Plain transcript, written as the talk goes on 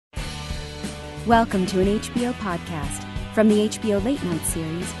Welcome to an HBO podcast from the HBO Late Night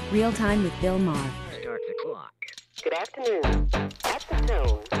series, Real Time with Bill Maher. Start the clock. Good afternoon. At the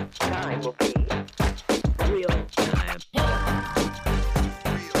tone, time will be Real time.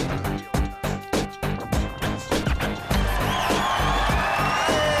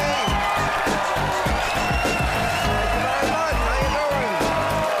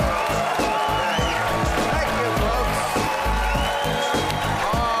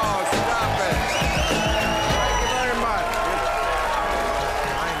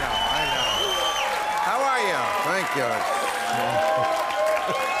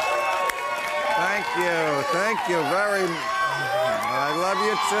 Thank you very much. I love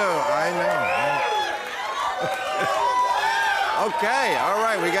you too. I know. Okay, all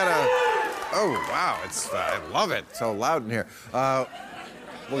right, we got a... Oh, wow, I love it. So loud in here.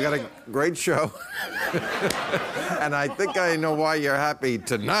 We got a great show. And I think I know why you're happy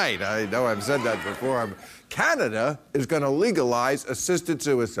tonight. I know I've said that before. Canada is going to legalize assisted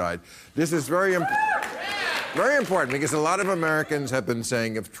suicide. This is very important because a lot of Americans have been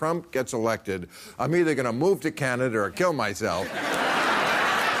saying if Trump gets elected, I'm either going to move to Canada or kill myself.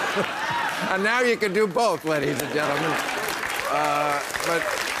 And now you can do both, ladies and gentlemen.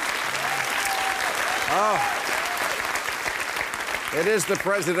 It is the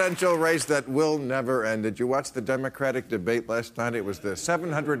presidential race that will never end. Did you watch the Democratic debate last night? It was the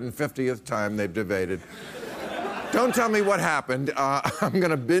 750th time they've debated. Don't tell me what happened. I'm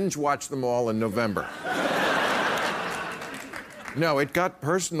going to binge watch them all in November. No, it got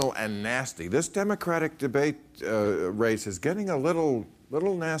personal and nasty. This Democratic debate race is getting a little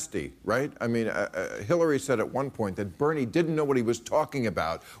nasty, right? I mean, Hillary said at one point that Bernie didn't know what he was talking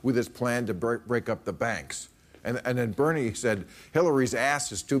about with his plan to break up the banks. And then Bernie said, Hillary's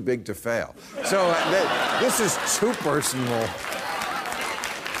ass is too big to fail. So this is too personal.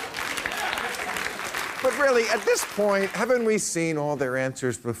 But really, at this point, haven't we seen all their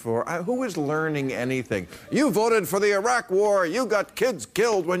answers before? Who is learning anything? You voted for the Iraq War. You got kids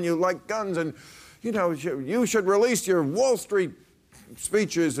killed when you like guns. And, you know, you should release your Wall Street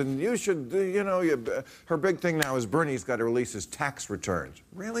speeches. And you should, her big thing now is Bernie's got to release his tax returns.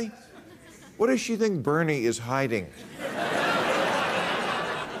 Really? What does she think Bernie is hiding?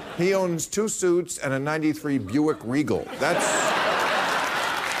 He owns 2 suits and a '93 Buick Regal.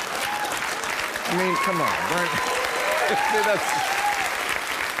 I mean, come on, Bernie.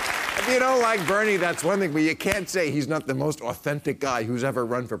 If you don't like Bernie, that's one thing, but you can't say he's not the most authentic guy who's ever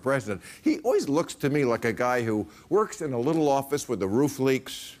run for president. He always looks to me like a guy who works in a little office where the roof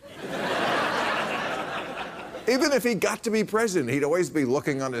leaks. Even if he got to be president, he'd always be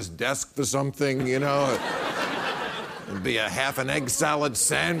looking on his desk for something, you know. It'd be a half an egg salad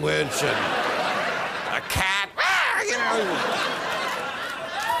sandwich and a cat, you know.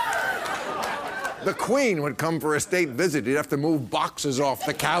 The Queen would come for a state visit. He'd have to move boxes off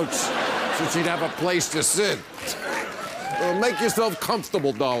the couch so she'd have a place to sit. Well, make yourself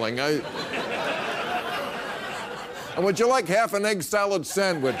comfortable, darling. And would you like half an egg salad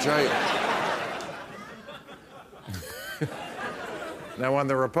sandwich? Now, on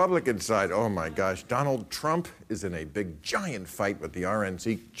the Republican side, oh my gosh, Donald Trump is in a big, giant fight with the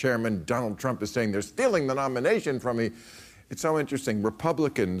RNC chairman. Donald Trump is saying they're stealing the nomination from me. It's so interesting.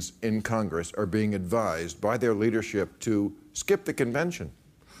 Republicans in Congress are being advised by their leadership to skip the convention.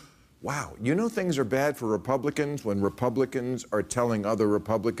 Wow. You know things are bad for Republicans when Republicans are telling other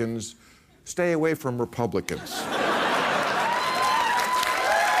Republicans, stay away from Republicans.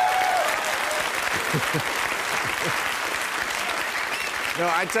 No,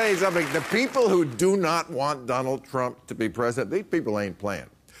 I tell you something. The people who do not want Donald Trump to be president, these people ain't playing.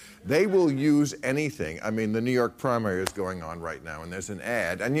 They will use anything. I mean, the New York primary is going on right now, and there's an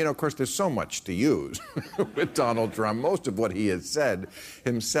ad. And, of course, there's so much to use with Donald Trump, most of what he has said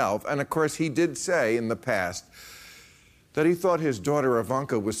himself. And, of course, he did say in the past that he thought his daughter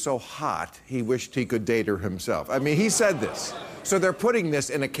Ivanka was so hot, he wished he could date her himself. I mean, he said this. So they're putting this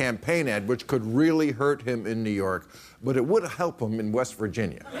in a campaign ad, which could really hurt him in New York, but it would help him in West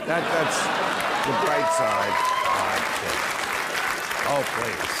Virginia. That's the bright side. Oh,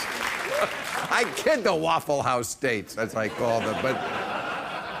 please. I kid the Waffle House states, as I call them, but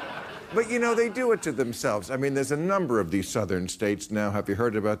they do it to themselves. I mean, there's a number of these southern states now, have you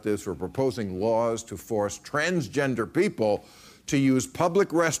heard about this? We're proposing laws to force transgender people to use public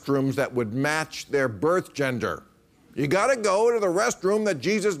restrooms that would match their birth gender. You gotta go to the restroom that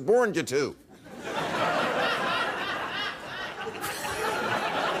Jesus born you to.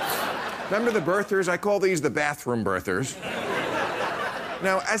 Remember the birthers? I call these the bathroom birthers.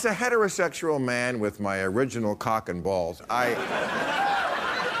 Now, as a heterosexual man with my original cock and balls,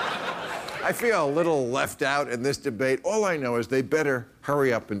 I feel a little left out in this debate. All I know is they better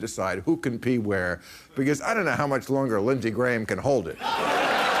hurry up and decide who can pee where, because I don't know how much longer Lindsey Graham can hold it.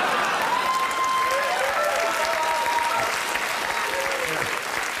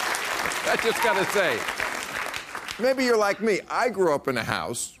 I just gotta say, maybe you're like me. I grew up in a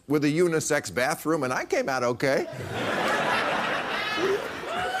house with a unisex bathroom, and I came out okay.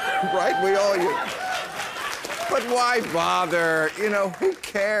 Right? We all use. But why bother? You know, who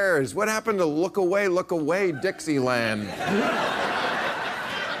cares? What happened to look away, Dixieland?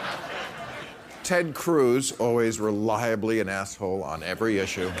 Ted Cruz, always reliably an asshole on every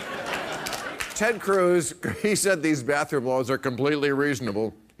issue. Ted Cruz, he said these bathroom laws are completely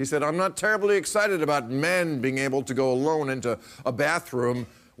reasonable. He said, I'm not terribly excited about men being able to go alone into a bathroom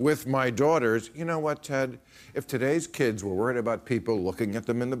with my daughters. You know what, Ted? If today's kids were worried about people looking at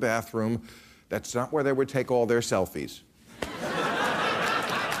them in the bathroom, that's not where they would take all their selfies.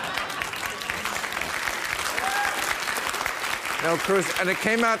 Now, Cruz, and it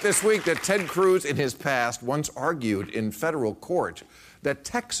came out this week that Ted Cruz, in his past, once argued in federal court that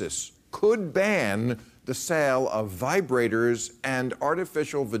Texas could ban the sale of vibrators and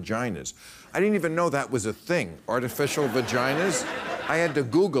artificial vaginas. I didn't even know that was a thing, artificial vaginas. I had to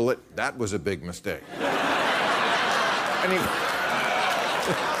Google it. That was a big mistake.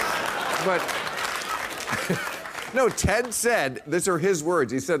 But no, Ted said, these are his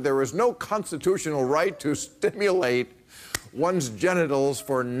words, he said there is no constitutional right to stimulate one's genitals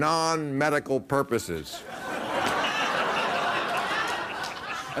for non-medical purposes.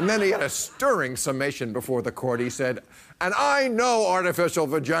 And then he had a stirring summation before the court. He said, and I know artificial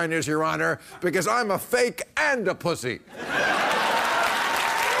vaginas, Your Honor, because I'm a fake and a pussy. All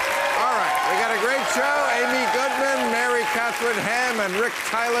right, we got a great show. Amy Goodman, Mary Catherine Ham, and Rick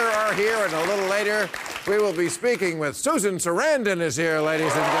Tyler are here. And a little later, we will be speaking with Susan Sarandon is here,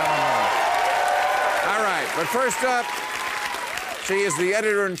 ladies and gentlemen. All right, but first up, she is the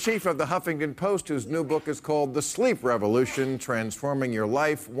editor-in-chief of the Huffington Post, whose new book is called The Sleep Revolution, Transforming Your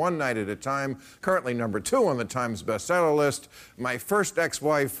Life One Night at a Time, currently #2 on the Times bestseller list. My first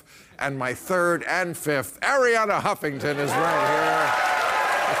ex-wife and my third and fifth, Arianna Huffington, is right here.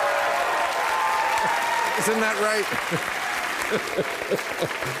 Isn't that right?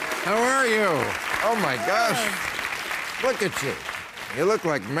 How are you? Oh, my gosh. Look at you. You look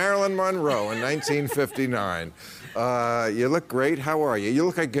like Marilyn Monroe in 1959. You look great. How are you? You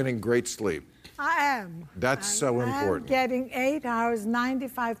look like getting great sleep. I am. That's so important. I'm getting 8 hours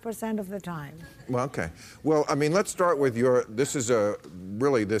 95% of the time. Well, okay. Well, I mean, let's start with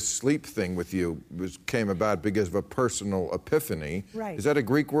this sleep thing with you came about because of a personal epiphany. Right. Is that a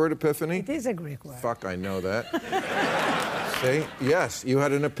Greek word, epiphany? It is a Greek word. Fuck, I know that. See? Yes, you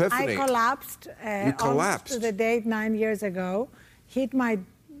had an epiphany. I collapsed. You collapsed? Almost to the date 9 years ago, hit my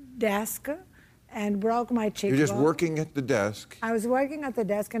desk and broke my cheekbone. You're just working at the desk. I was working at the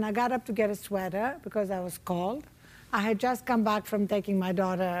desk, and I got up to get a sweater because I was cold. I had just come back from taking my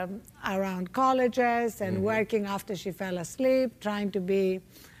daughter around colleges and working after she fell asleep, trying to be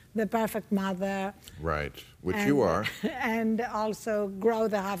the perfect mother. Right, which you are. And also grow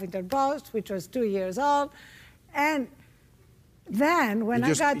the Huffington Post, which was 2 years old. And then when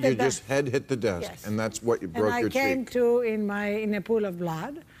I got you just head hit the desk, yes. and that's what you broke your cheek. And I came to in a pool of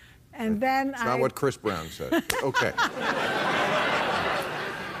blood. And then it's not what Chris Brown said. Okay.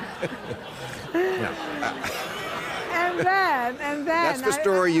 And then that's the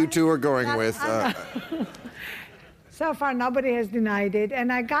story you two are going with. So far, nobody has denied it.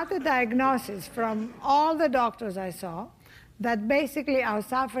 And I got the diagnosis from all the doctors I saw that basically I was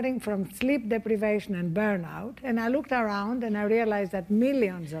suffering from sleep deprivation and burnout. And I looked around and I realized that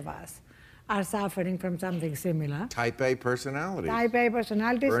millions of us are suffering from something similar. Type A personalities. Type A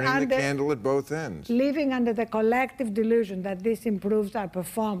personalities. Burning the candle at both ends. Living under the collective delusion that this improves our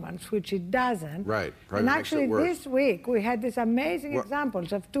performance, which it doesn't. Right. And actually, this week, we had these amazing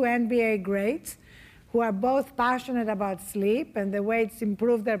examples of 2 NBA greats who are both passionate about sleep and the way it's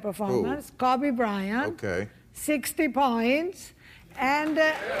improved their performance. Ooh. Kobe Bryant. Okay. 60 points. And...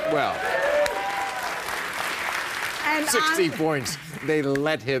 well... and 60 points they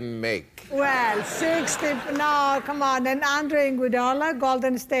let him make. Well, 60, no, come on. And Andre Iguodala,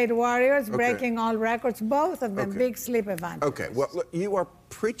 Golden State Warriors, breaking all records, both of them big sleep advantages. Okay, well, look, you are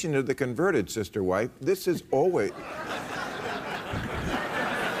preaching to the converted, sister wife. This is always...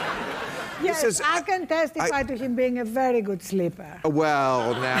 Yes, I can testify to him being a very good sleeper.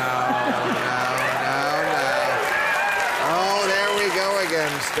 Well, now. Oh, there we go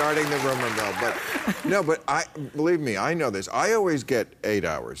again, starting the rumor mill. But no, but believe me, I know this. I always get 8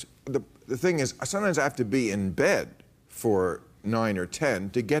 hours. The thing is, sometimes I have to be in bed for 9 or 10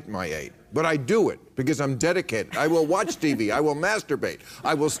 to get my 8. But I do it because I'm dedicated. I will watch TV. I will masturbate.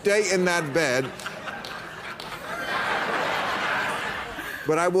 I will stay in that bed.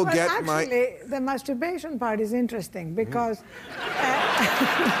 But I will get actually, the masturbation part is interesting because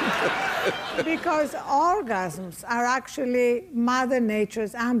because orgasms are actually Mother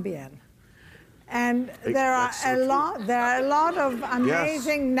Nature's Ambien. And there are a lot of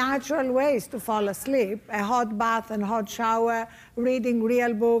amazing natural ways to fall asleep. A hot bath and hot shower, reading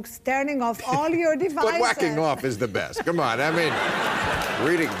real books, turning off all your devices. But whacking off is the best. Come on, I mean,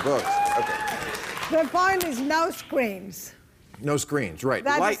 reading books. Okay. The point is no screens. No screens, right.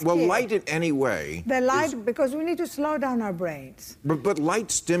 That Light, is well, key. light in any way. The light, because we need to slow down our brains. But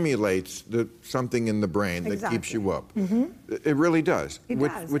light stimulates something in the brain that keeps you up. It really does. It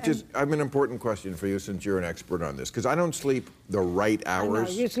does. Which is, I have an important question for you since you're an expert on this, because I don't sleep the right hours.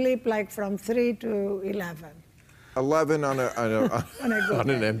 I know, you sleep like from 3 to 11. 11 on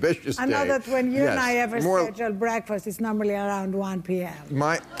an ambitious day. I know that when you and I ever More- schedule breakfast, it's normally around 1 p.m.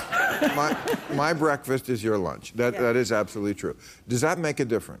 My breakfast is your lunch. That is absolutely true. Does that make a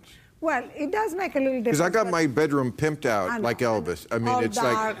difference? Well, it does make a little difference. Because I got but my bedroom pimped I out know, like Elvis. I mean, all it's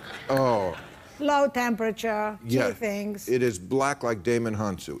dark, like, oh. low temperature, Yeah, two things. it is black like Damon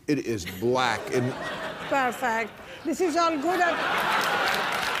Hansu. It is black. Perfect. This is all good.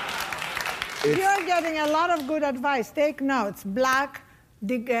 You're getting a lot of good advice. Take notes. Black,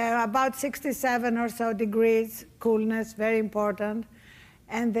 about 67 or so degrees, coolness, very important.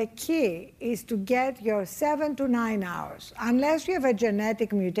 And the key is to get your 7 to 9 hours. Unless you have a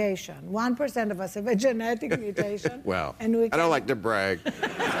genetic mutation. 1% of us have a genetic mutation. Well, and we I don't like to brag.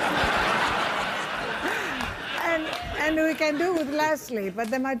 And we can do with less sleep, but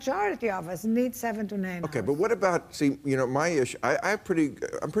the majority of us need 7 to 9 Okay, hours. but what about, see, you know, my issue, I'm pretty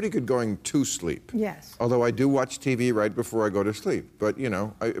good going to sleep. Yes. Although I do watch TV right before I go to sleep. But, you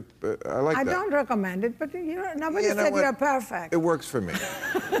know, I like I that. don't recommend it, but nobody You know said what? you're perfect. It works for me.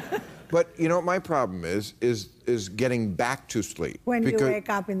 But, you know, my problem is getting back to sleep. When you wake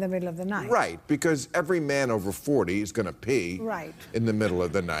up in the middle of the night. Right, because every man over 40 is going to pee Right. in the middle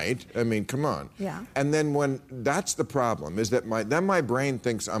of the night. I mean, come on. Yeah. And then that's the problem, is that then my brain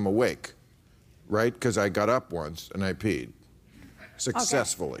thinks I'm awake, right? Because I got up once and I peed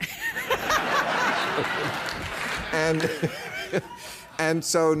successfully. And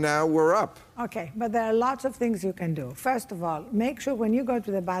so now we're up. Okay, but there are lots of things you can do. First of all, make sure when you go to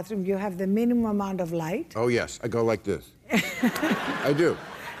the bathroom you have the minimum amount of light. Oh, yes, I go like this. I do.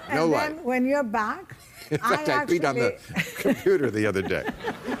 No and light. then when you're back, In fact, I peed on the computer the other day.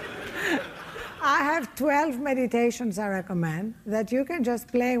 I have 12 meditations I recommend that you can just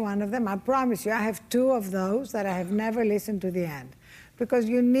play one of them. I promise you, I have 2 of those that I have never listened to the end. Because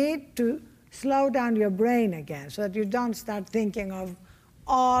you need to slow down your brain again so that you don't start thinking of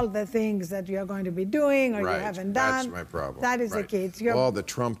all the things that you're going to be doing or Right, you haven't done. that's my problem. That is Right. the key. It's your... All the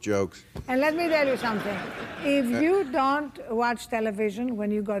Trump jokes. And let me tell you something. If you don't watch television when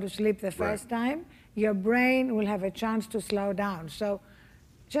you go to sleep the first time, your brain will have a chance to slow down. So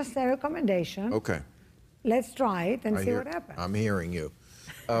just a recommendation. Okay. Let's try it and see what happens. I'm hearing you.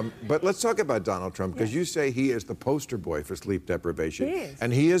 But let's talk about Donald Trump, because you say he is the poster boy for sleep deprivation. He is.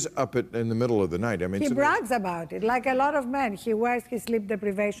 And he is up in the middle of the night. I mean, He so- brags about it. Like a lot of men, he wears his sleep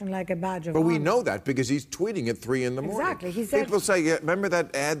deprivation like a badge of But we honor. know that because he's tweeting at 3 in the morning. Exactly. He said- People say, yeah, remember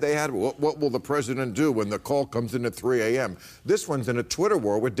that ad they had? What will the president do when the call comes in at 3 a.m.? This one's in a Twitter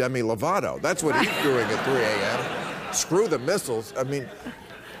war with Demi Lovato. That's what he's doing at 3 a.m. Screw the missiles. I mean,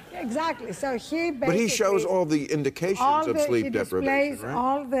 Exactly. So he basically... but he shows all the indications of sleep he deprivation, displays right?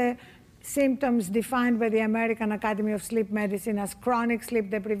 all the symptoms defined by the American Academy of Sleep Medicine as chronic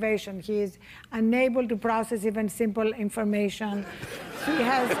sleep deprivation. He is unable to process even simple information. He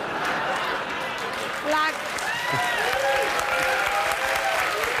has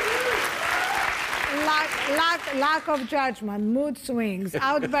lack of judgment, mood swings,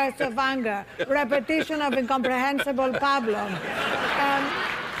 outbursts of anger, repetition of incomprehensible problem.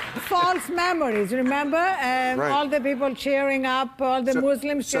 False memories, remember? All the people cheering up, all the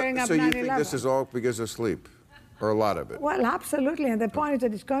Muslims cheering up 9/11. So you think this is all because of sleep? Or a lot of it? Well, absolutely. And the point is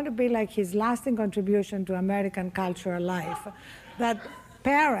that it's going to be like his lasting contribution to American cultural life. That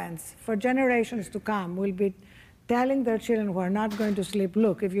parents, for generations to come, will be telling their children who are not going to sleep,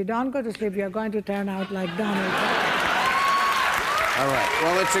 look, if you don't go to sleep, you're going to turn out like Donald Trump. All right.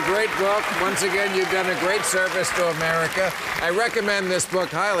 Well, it's a great book. Once again, you've done a great service to America. I recommend this book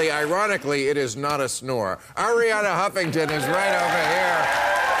highly. Ironically, it is not a snore. Ariana Huffington is right over here.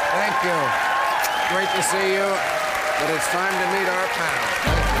 Thank you. Great to see you. But it's time to meet our panel.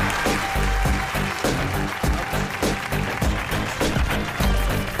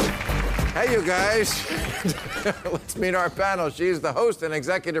 Hey, you guys. Let's meet our panel. She's the host and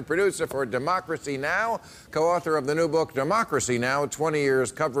executive producer for Democracy Now!, co-author of the new book, Democracy Now!, 20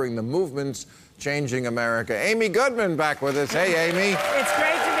 years covering the movements changing America. Amy Goodman back with us. Hey, Amy. It's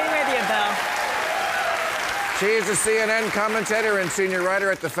great to be with you, Bill. She is a CNN commentator and senior writer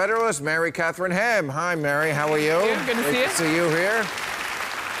at The Federalist, Mary Catherine Ham. Hi, Mary. How are you? Good to see you. Great to see you here.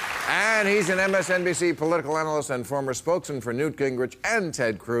 And he's an MSNBC political analyst and former spokesman for Newt Gingrich and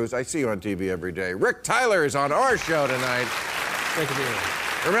Ted Cruz. I see you on TV every day. Rick Tyler is on our show tonight. Great to be here.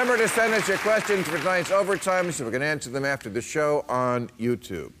 Remember to send us your questions for tonight's overtime so we can answer them after the show on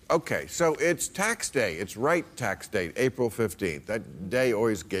YouTube. Okay, so it's tax day. It's right tax date, April 15th. That day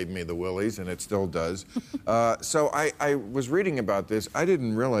always gave me the willies, and it still does. So I was reading about this. I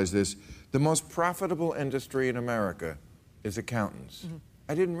didn't realize this. The most profitable industry in America is accountants. Mm-hmm.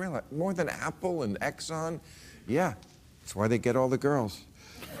 I didn't realize. More than Apple and Exxon? Yeah, that's why they get all the girls.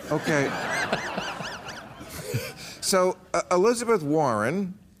 Okay. So, Elizabeth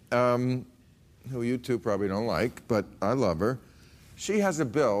Warren, who you two probably don't like, but I love her, she has a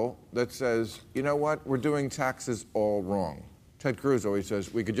bill that says, you know what, we're doing taxes all wrong. Ted Cruz always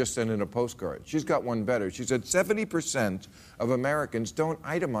says, we could just send in a postcard. She's got one better. She said 70% of Americans don't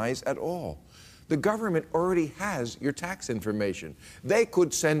itemize at all. The government already has your tax information. They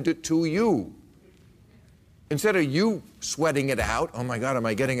could send it to you. Instead of you sweating it out, oh my God, am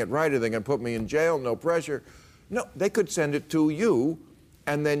I getting it right? Are they going to put me in jail? No pressure. No, they could send it to you,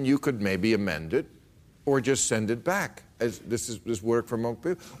 and then you could maybe amend it or just send it back. As this work for most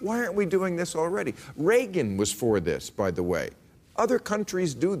people. Why aren't we doing this already? Reagan was for this, by the way. Other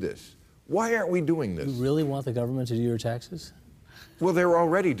countries do this. Why aren't we doing this? You really want the government to do your taxes? Well, they're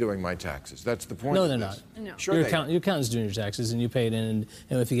already doing my taxes. That's the point. No, of they're this. not. No. Sure, Your they are. accountant's doing your taxes, and you pay it in,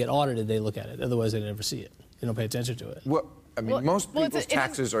 and if you get audited, they look at it. Otherwise, they never see it. They don't pay attention to it. Well, I mean, most it's- people's it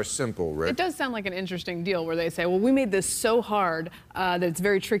taxes are simple, Rick. It does sound like an interesting deal where they say, well, we made this so hard that it's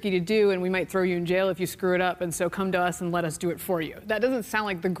very tricky to do, and we might throw you in jail if you screw it up, and so come to us and let us do it for you. That doesn't sound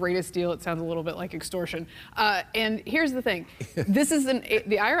like the greatest deal. It sounds a little bit like extortion. And here's the thing. The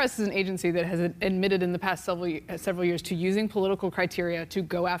IRS is an agency that has admitted in the past several years to using political criteria to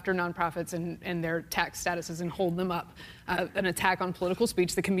go after nonprofits and their tax statuses and hold them up. An attack on political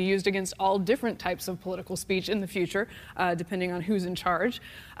speech that can be used against all different types of political speech in the future, depending on who's in charge.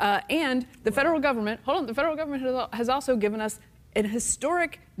 And the federal government, has also given us an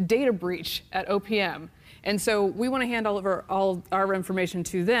historic data breach at OPM. And so we want to hand all our information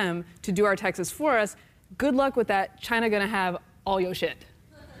to them to do our taxes for us. Good luck with that. China gonna have all your shit.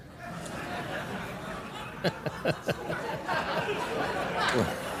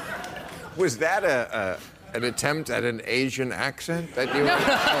 Was that an attempt at an Asian accent that you?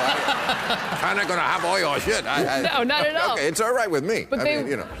 Kind of gonna have all your shit. No, not at all. Okay, it's all right with me. But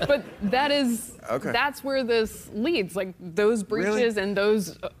But that is. Okay. That's where this leads. Like those breaches Really? and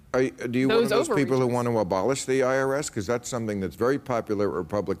those. Do you one of those people who overreaches. want to abolish the IRS? Because that's something that's very popular at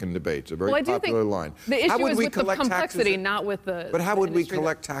Republican debates. A very Well, I do popular think line. the How issue would is we with the collect complexity, taxes? not with the. But how the would we industry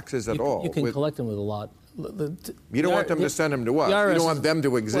collect taxes at all? You can collect them with a lot. You don't want them to send them to us. You don't want them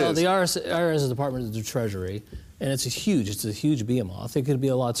to exist. Well, the IRS is a department of the Treasury, and it's a huge behemoth. It could be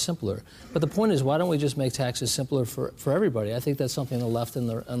a lot simpler. But the point is, why don't we just make taxes simpler for everybody? I think that's something the left and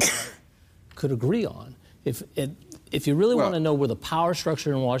the right could agree on. If you really want to know where the power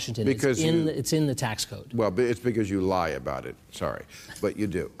structure in Washington is, it's in the tax code. Well, it's because you lie about it. Sorry. But you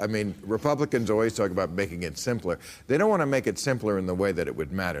do. I mean, Republicans always talk about making it simpler. They don't want to make it simpler in the way that it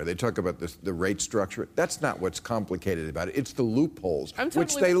would matter. They talk about the rate structure. That's not what's complicated about it. It's the loopholes, I'm totally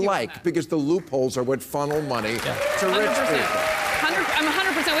which they with you on like, that. because the loopholes are what funnel money to rich 100%. people. I'm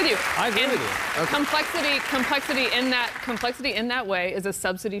 100% with you. I agree And with you. Okay. Complexity in that way is a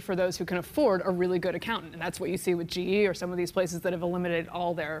subsidy for those who can afford a really good accountant, and that's what you see with GE or some of these places that have eliminated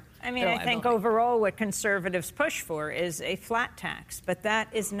all their. I mean, their I think liability. overall what conservatives push for is a flat tax, but that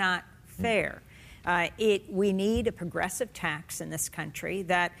is not fair. We need a progressive tax in this country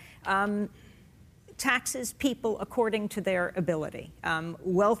that taxes people according to their ability.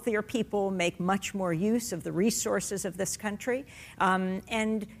 Wealthier people make much more use of the resources of this country,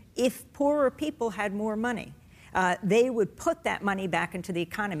 and if poorer people had more money, they would put that money back into the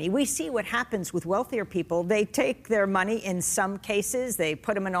economy. We see what happens with wealthier people. They take their money, in some cases, they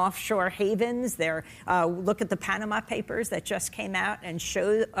put them in offshore havens. Look at the Panama Papers that just came out and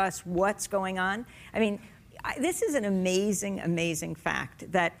show us what's going on. I mean, this is an amazing, amazing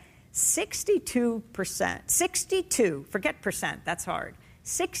fact that 62%, forget percent, that's hard,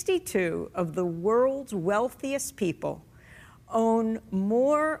 62 of the world's wealthiest people own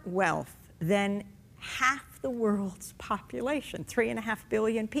more wealth than half the world's population, 3.5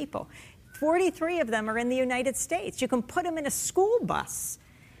 billion people. 43 of them are in the United States. You can put them in a school bus.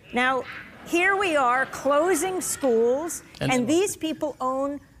 Now, here we are closing schools, and these people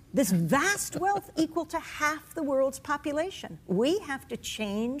own this vast wealth equal to half the world's population. We have to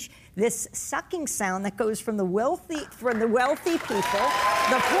change this sucking sound that goes from the wealthy people, the poorest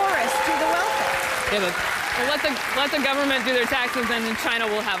to the wealthy. Yeah, but let the government do their taxes, and then China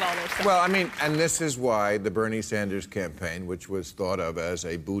will have all their stuff. Well, I mean, and this is why the Bernie Sanders campaign, which was thought of as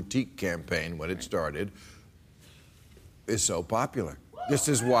a boutique campaign when it started, is so popular. This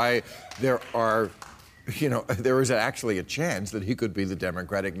is why there is actually a chance that he could be the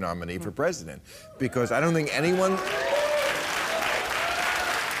Democratic nominee for president. Because I don't think anyone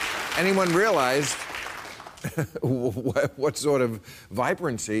realized what sort of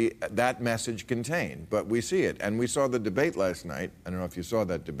vibrancy that message contained. But we see it. And we saw the debate last night. I don't know if you saw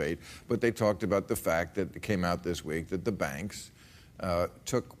that debate, but they talked about the fact that it came out this week that the banks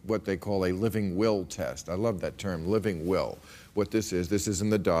took what they call a living will test. I love that term, living will. What this is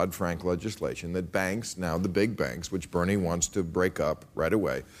in the Dodd-Frank legislation, that banks, now the big banks, which Bernie wants to break up right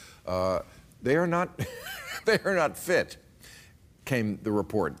away, they are not fit, came the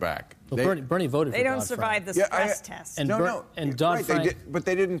report back. Well, Bernie voted for They Dodd-Frank. don't survive the stress test. And And Dodd-Frank... but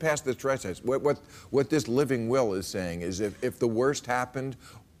they didn't pass the stress test. What this living will is saying is if the worst happened,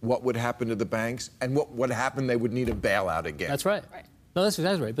 what would happen to the banks, and what would happen, they would need a bailout again. That's right. No, that's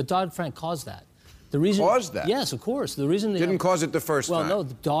exactly right. But Dodd-Frank caused that. The reason caused that? Yes, of course. The reason didn't cause it the first time. Well, no.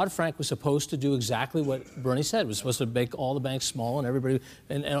 Dodd-Frank was supposed to do exactly what Bernie said. It was supposed to make all the banks small and everybody.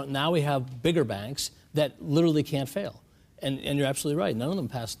 And now we have bigger banks that literally can't fail. And you're absolutely right. None of them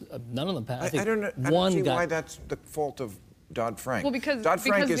passed. I don't see why that's the fault of Dodd-Frank. Well, because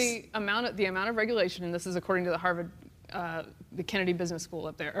Dodd-Frank the amount of regulation, and this is according to the Harvard, the Kennedy Business School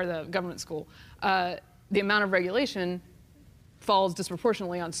up there, or the government school, the amount of regulation falls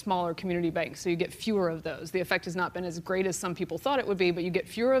disproportionately on smaller community banks, so you get fewer of those. The effect has not been as great as some people thought it would be, but you get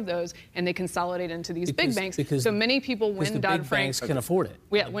fewer of those, and they consolidate into these big banks. So many people, when Dodd-Frank banks can afford it.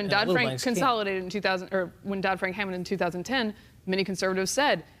 Yeah, when Dodd-Frank consolidated in 2000, or when Dodd-Frank happened in 2010, many conservatives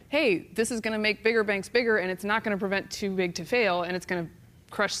said, "Hey, this is going to make bigger banks bigger, and it's not going to prevent too big to fail, and it's going to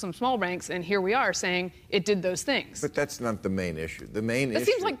crush some small banks," and here we are saying it did those things. But that's not the main issue. The main issue... That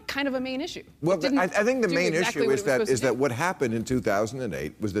seems like kind of a main issue. Well, I think the main issue is that what happened in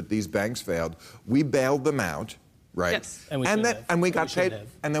 2008 was that these banks failed. We bailed them out, right? Yes. And we got paid,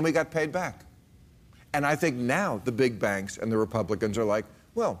 and then we got paid back. And I think now the big banks and the Republicans are like,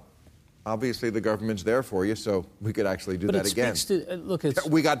 well, obviously the government's there for you, so we could actually do that again.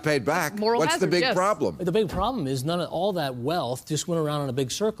 We got paid back. What's the big problem? The big problem is none of all that wealth just went around in a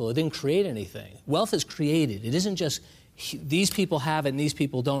big circle. It didn't create anything. Wealth is created. It isn't just these people have it and these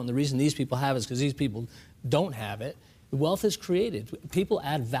people don't, and the reason these people have it is because these people don't have it. Wealth is created. People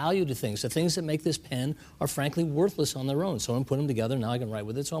add value to things. The things that make this pen are frankly worthless on their own. Someone put them together, now I can write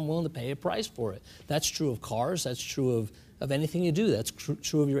with it, so I'm willing to pay a price for it. That's true of cars. That's true of anything you do. That's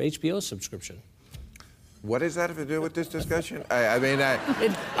true of your HBO subscription. What does that have to do with this discussion? I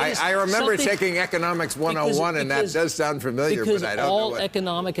remember taking Economics 101, and that does sound familiar, but I don't know all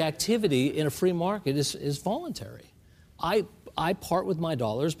economic activity in a free market is voluntary. I part with my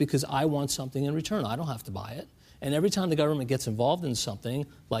dollars because I want something in return. I don't have to buy it. And every time the government gets involved in something,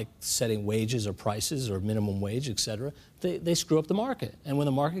 like setting wages or prices or minimum wage, et cetera, they screw up the market. And when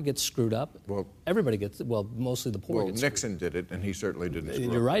the market gets screwed up, everybody gets, mostly the poor get Nixon did it, and he certainly didn't screw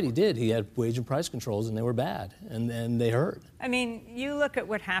up. You're right, he did. He had wage and price controls, and they were bad, and they hurt. I mean, you look at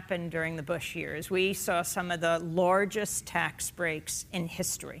what happened during the Bush years. We saw some of the largest tax breaks in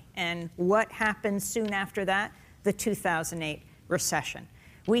history. And what happened soon after that? The 2008 recession.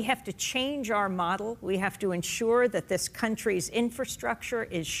 We have to change our model. We have to ensure that this country's infrastructure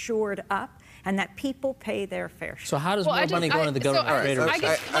is shored up and that people pay their fair share. So how does more money go into the government? I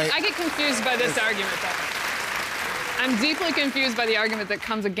get confused by this argument, though. I'm deeply confused by the argument that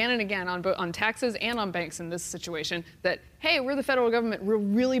comes again and again on taxes and on banks in this situation that, hey, we're the federal government. We're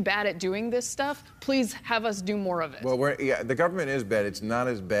really bad at doing this stuff. Please have us do more of it. Well, the government is bad. It's not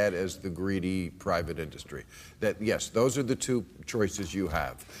as bad as the greedy private industry. Yes, those are the two choices you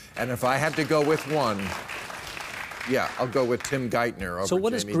have. And if I had to go with one, I'll go with Tim Geithner over So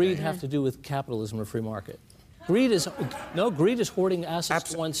what does Jamie greed Dimon. have to do with capitalism or free market? Greed is hoarding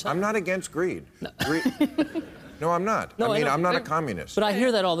assets to oneself. I'm not against greed. No, I'm not. I'm not a communist. But I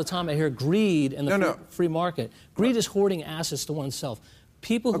hear that all the time. I hear greed and the free market. Greed is hoarding assets to oneself.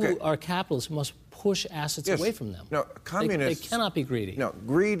 People who are capitalists must push assets away from them. No, communists... They cannot be greedy. No,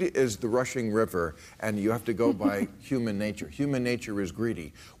 greed is the rushing river, and you have to go by human nature. Human nature is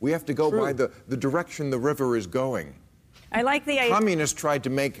greedy. We have to go by the direction the river is going. I like the idea. Communists tried to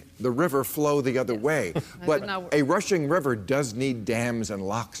make the river flow the other way. But a rushing river does need dams and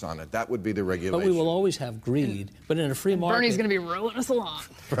locks on it. That would be the regulation. But we will always have greed. But in a free market... Bernie's going to be rolling us along.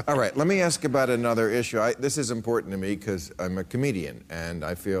 All right, let me ask about another issue. This is important to me because I'm a comedian, and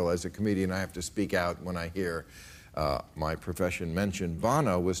I feel as a comedian I have to speak out when I hear my profession mentioned.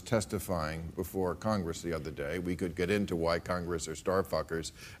 Bono was testifying before Congress the other day. We could get into why Congress are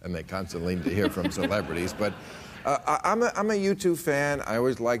starfuckers, and they constantly need to hear from celebrities. But I'm a U2 fan. I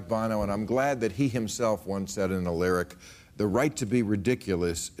always liked Bono, and I'm glad that he himself once said in a lyric, "The right to be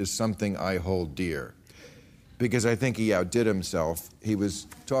ridiculous is something I hold dear." Because I think he outdid himself. He was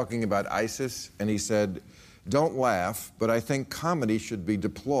talking about ISIS, and he said, "Don't laugh, but I think comedy should be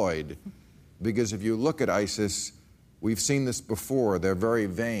deployed. Because if you look at ISIS, we've seen this before. They're very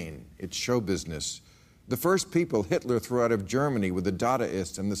vain. It's show business. The first people Hitler threw out of Germany were the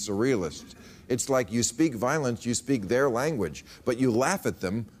Dadaists and the Surrealists. It's like you speak violence, you speak their language, but you laugh at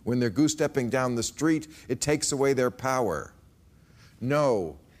them when they're goose-stepping down the street. It takes away their power."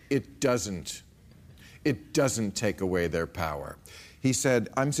 No, it doesn't. It doesn't take away their power. He said,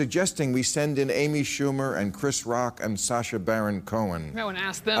 "I'm suggesting we send in Amy Schumer and Chris Rock and Sacha Baron Cohen." I want to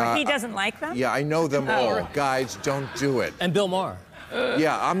ask them. He doesn't like them? Yeah, I know them all. Guys, don't do it. And Bill Maher.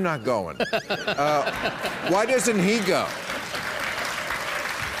 Yeah, I'm not going. Why doesn't he go?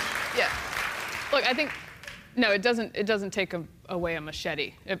 Yeah. Look, I think, no, it doesn't take away a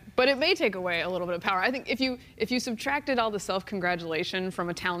machete, but it may take away a little bit of power. I think if you subtracted all the self-congratulation from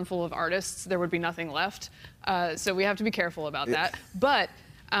a town full of artists, there would be nothing left. So we have to be careful about that. But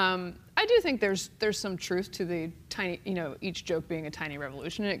I do think there's some truth to the tiny, each joke being a tiny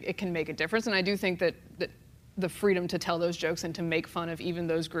revolution. It can make a difference, and I do think that the freedom to tell those jokes and to make fun of even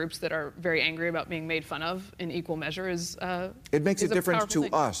those groups that are very angry about being made fun of in equal measure is it makes a difference to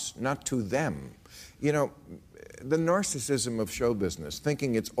thing. us, not to them. The narcissism of show business,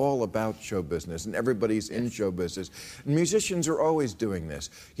 thinking it's all about show business and everybody's in show business. Musicians are always doing this.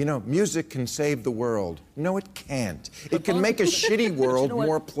 Music can save the world. No, it can't. It can make a shitty world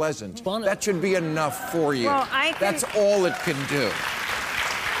more pleasant. That should be enough for you. Well, That's all it can do.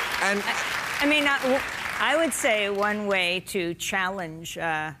 And I would say one way to challenge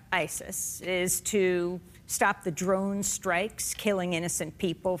ISIS is to stop the drone strikes killing innocent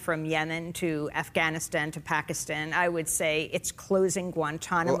people from Yemen to Afghanistan to Pakistan. I would say it's closing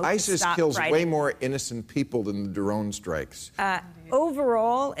Guantanamo. Well, ISIS kills way more innocent people than the drone strikes.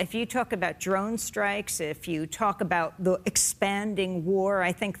 Overall, if you talk about drone strikes, if you talk about the expanding war,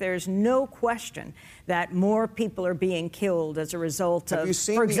 I think there's no question that more people are being killed as a result of,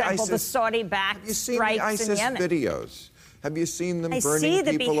 for example, the Saudi-backed strikes in Yemen. Have you seen the ISIS videos? Have you seen them burning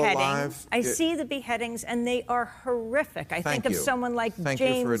people alive? I see the beheadings, and they are horrific. I think of someone like James. Thank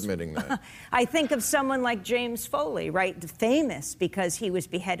you for admitting that. I think of someone like James Foley, right? Famous because he was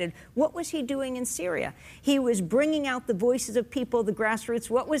beheaded. What was he doing in Syria? He was bringing out the voices of people, the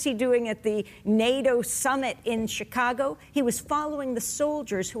grassroots. What was he doing at the NATO summit in Chicago? He was following the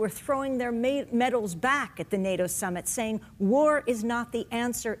soldiers who were throwing their medals back at the NATO summit, saying, war is not the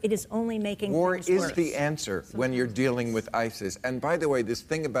answer. It is only making war things worse. War is the answer when you're dealing with ISIS. And by the way, this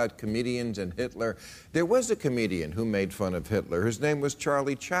thing about comedians and Hitler, there was a comedian who made fun of Hitler. His name was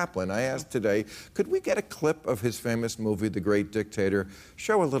Charlie Chaplin. I asked today, could we get a clip of his famous movie, The Great Dictator?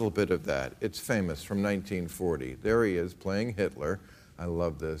 Show a little bit of that. It's famous, from 1940. There he is, playing Hitler. I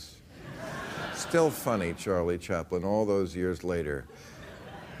love this. Still funny, Charlie Chaplin, all those years later.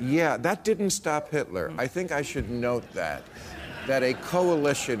 Yeah, that didn't stop Hitler. I think I should note that a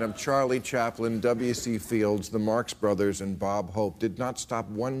coalition of Charlie Chaplin, W.C. Fields, the Marx Brothers, and Bob Hope did not stop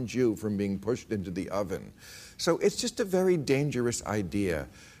one Jew from being pushed into the oven. So it's just a very dangerous idea,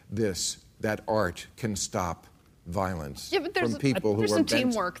 that art can stop violence from people who are there's some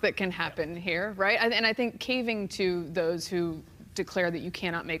bent. teamwork that can happen here, right? And I think caving to those who declare that you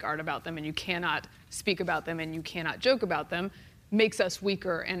cannot make art about them and you cannot speak about them and you cannot joke about them makes us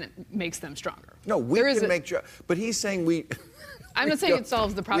weaker and it makes them stronger. No, we can make but he's saying we... I'm not saying it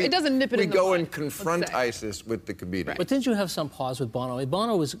solves the problem. It doesn't nip it in the bud. We go and confront ISIS with the comedian. Right. But didn't you have some pause with Bono?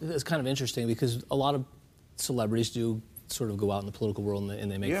 Bono is kind of interesting because a lot of celebrities do sort of go out in the political world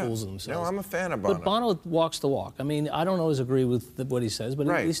and they make fools of themselves. No, I'm a fan of Bono. But Bono walks the walk. I mean, I don't always agree with what he says, but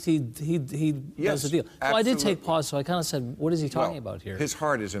at least he does the deal. So I did take pause, so I kind of said, what is he talking about here? His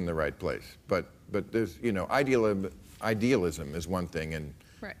heart is in the right place, but there's, idealism is one thing and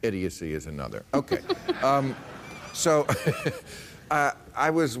idiocy is another. Okay. So I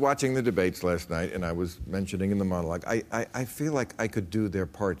was watching the debates last night, and I was mentioning in the monologue, I feel like I could do their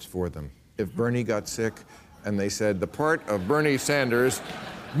parts for them. If Bernie got sick and they said, the part of Bernie Sanders,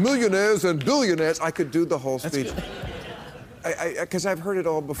 millionaires and billionaires, I could do the whole speech. because I've heard it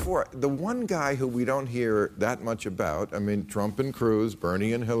all before. The one guy who we don't hear that much about, I mean, Trump and Cruz,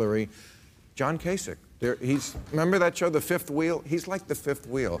 Bernie and Hillary, John Kasich. Remember that show, The Fifth Wheel? He's like the fifth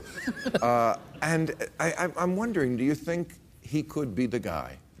wheel. And I'm wondering, do you think he could be the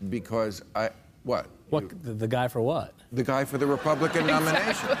guy? Because what? The guy for what? The guy for the Republican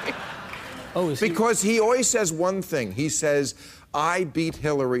nomination. Oh, is he? Because he always says one thing. He says, I beat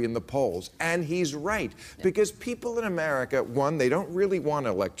Hillary in the polls. And he's right. Yeah. Because people in America, one, they don't really want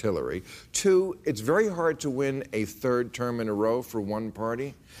to elect Hillary. Two, it's very hard to win a third term in a row for one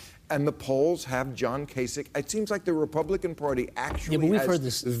party. And the polls have John Kasich. It seems like the Republican Party actually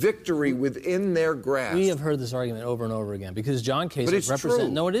has victory within their grasp. We have heard this argument over and over again because John Kasich represents. True.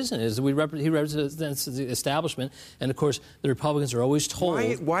 No, it isn't. He represents the establishment, and of course, the Republicans are always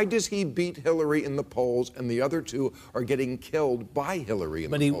told. Why does he beat Hillary in the polls, and the other two are getting killed by Hillary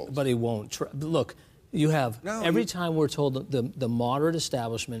in the polls? But he won't. Look. You have every time we're told the moderate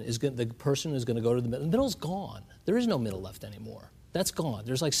establishment is the person who's going to go to the middle. The middle's gone. There is no middle left anymore. That's gone.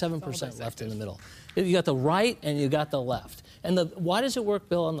 There's like 7% left in the middle. You got the right and you got the left. And why does it work,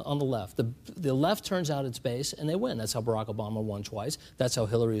 Bill, on the left? The left turns out its base and they win. That's how Barack Obama won twice. That's how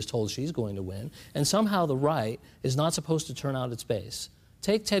Hillary is told she's going to win. And somehow the right is not supposed to turn out its base.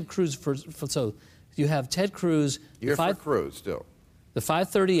 Take Ted Cruz so you have Ted Cruz. You're for Cruz still. The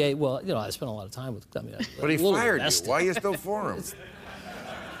 538. Well, I spent a lot of time with. But he fired you. Why are you still for him?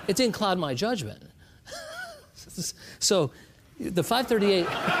 It didn't cloud my judgment. So. The 538.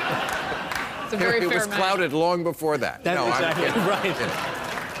 It's a very fair It was clouded long before that. No, exactly. Right.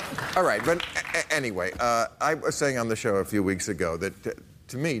 Yeah. All right, but anyway, I was saying on the show a few weeks ago that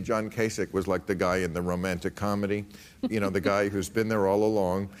to me, John Kasich was like the guy in the romantic comedy. The guy who's been there all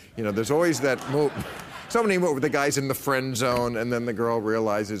along. There's always that move. So many movies, the guy's in the friend zone, and then the girl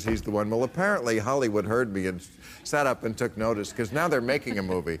realizes he's the one. Well, apparently Hollywood heard me and sat up and took notice, because now they're making a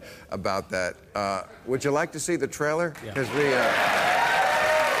movie about that. Would you like to see the trailer? Because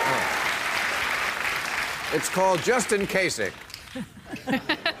it's called Justin Kasich.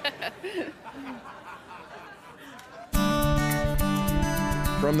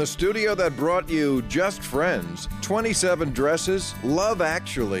 From the studio that brought you Just Friends, 27 Dresses, Love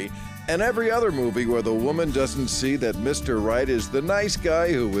Actually, and every other movie where the woman doesn't see that Mr. Right is the nice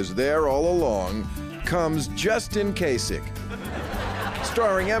guy who was there all along, comes Justin Kasich,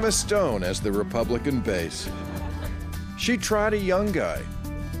 starring Emma Stone as the Republican base. She tried a young guy,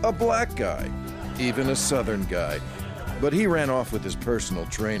 a black guy, even a Southern guy, but he ran off with his personal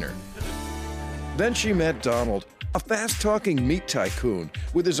trainer. Then she met Donald, a fast-talking meat tycoon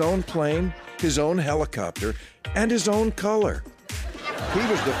with his own plane, his own helicopter, and his own color. He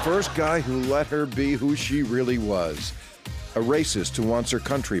was the first guy who let her be who she really was, a racist who wants her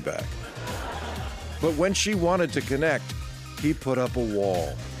country back. But when she wanted to connect, he put up a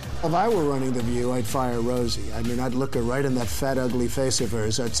wall. If I were running The View, I'd fire Rosie. I'd look her right in that fat, ugly face of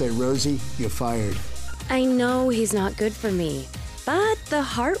hers. I'd say, Rosie, you're fired. I know he's not good for me, but the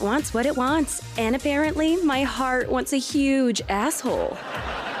heart wants what it wants. And apparently, my heart wants a huge asshole.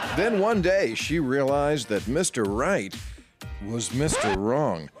 Then one day, she realized that Mr. Right was Mr.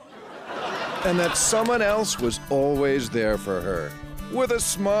 Wrong, and that someone else was always there for her, with a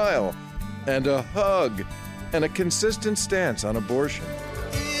smile and a hug and a consistent stance on abortion.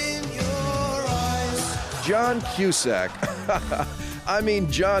 John Cusack,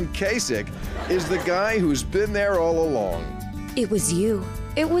 John Kasich, is the guy who's been there all along. It was you.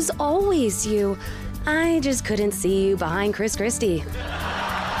 It was always you. I just couldn't see you behind Chris Christie.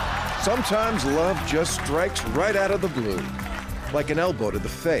 Sometimes love just strikes right out of the blue, like an elbow to the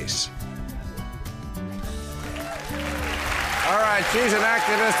face. All right, she's an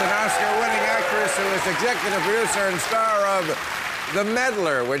activist, an Oscar-winning actress who is executive producer and star of The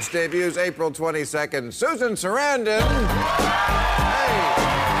Meddler, which debuts April 22nd. Susan Sarandon. Hey.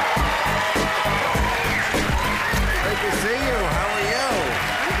 Great to see you. How are you?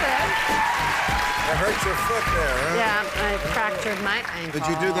 I'm good. It hurt your foot there, huh? Yeah, I fractured my ankle. Did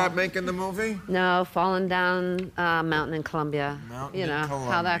you do that making the movie? No, falling down a mountain in Colombia.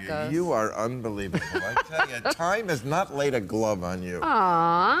 How that goes. You are unbelievable. I tell you, time has not laid a glove on you.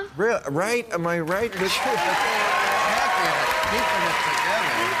 Aww. Really, right? Am I right? Keeping it together. Thank you.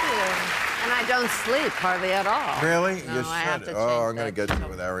 And I don't sleep hardly at all. Really? No, You I have to I'm going to change get you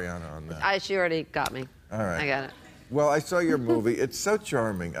with Ariana on that. She already got me. All right. I got it. Well, I saw your movie. It's so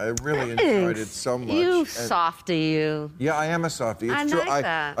charming. I really enjoyed it so much. You softy, you. Yeah, I am a softie. It's I true. like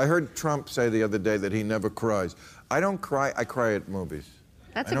that. I heard Trump say the other day that he never cries. I don't cry. I cry at movies.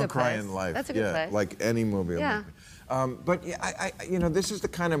 That's I a don't good cry place. in life. That's a good place. Like any movie. Yeah. But yeah, this is the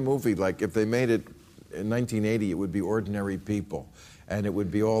kind of movie, like if they made it in 1980 it would be ordinary people, and it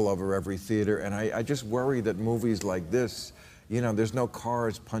would be all over every theater. And I just worry that movies like this, you know, there's no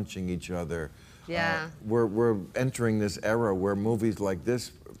cars punching each other. Yeah. We're entering this era where movies like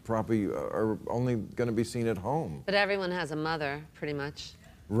this probably are only going to be seen at home. But everyone has a mother, pretty much.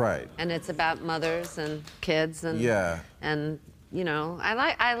 Right. And it's about mothers and kids and Yeah. and you know,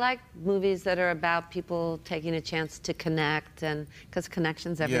 I like movies that are about people taking a chance to connect, and because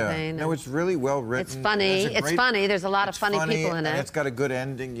connection's everything. Yeah. No, it's really well written. It's funny. It's funny. There's a lot of funny people in and it. it's got a good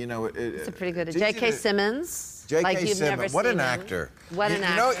ending. You know, It's a pretty good. it's J.K. easy to- Simmons. J.K. Like you've Simmons. never What seen an him. actor. What an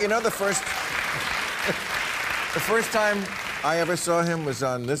actor. You know the first time I ever saw him was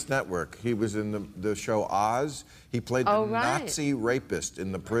on this network. He was in the show Oz. He played the Nazi rapist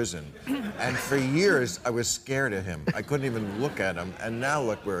in the prison. And for years, I was scared of him. I couldn't even look at him. And now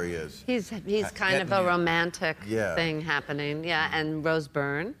look where he is. He's kind of a romantic Yeah. thing happening. Yeah, and Rose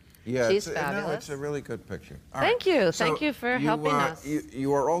Byrne. Yeah, She's no, fabulous. it's a really good picture. All Thank right. you. So Thank you for helping us.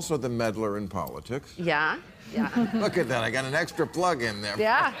 You are also the meddler in politics. Yeah. Yeah. Look at that. I got an extra plug in there.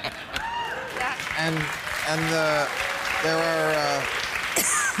 Yeah. Yeah. And there are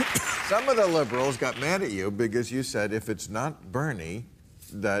some of the liberals got mad at you because you said if it's not Bernie,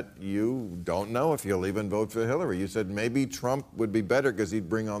 that you don't know if you'll even vote for Hillary. You said maybe Trump would be better because he'd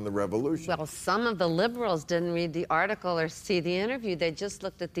bring on the revolution. Well, some of the liberals didn't read the article or see the interview. They just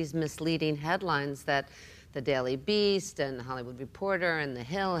looked at these misleading headlines that the Daily Beast and the Hollywood Reporter and The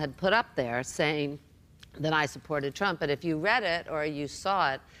Hill had put up there saying that I supported Trump. But if you read it or you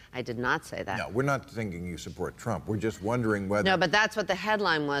saw it, I did not say that. No, we're not thinking you support Trump. We're just wondering whether... No, but that's what the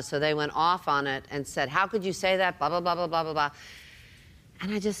headline was. So they went off on it and said, how could you say that? Blah, blah, blah, blah, blah, blah, blah.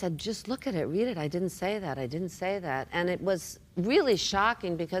 And I just said, just look at it, read it. I didn't say that. I didn't say that. And it was really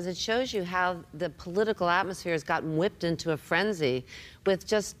shocking because it shows you how the political atmosphere has gotten whipped into a frenzy with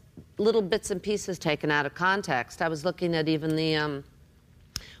just little bits and pieces taken out of context. I was looking at even the...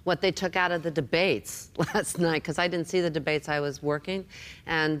 what they took out of the debates last night, because I didn't see the debates, I was working.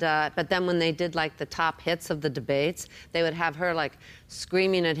 And but then when they did like the top hits of the debates, they would have her like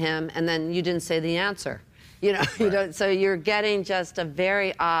screaming at him, and then you didn't say the answer. You know, Right. you don't, so you're getting just a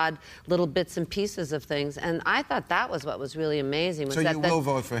very odd little bits and pieces of things. And I thought that was what was really amazing. Was So that you will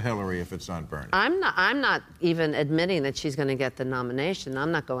vote for Hillary if it's not Bernie? I'm not even admitting that she's going to get the nomination.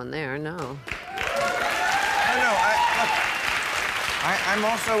 I'm not going there, no. I'm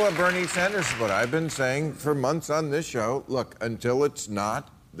also a Bernie Sanders supporter. I've been saying for months on this show, look, until it's not,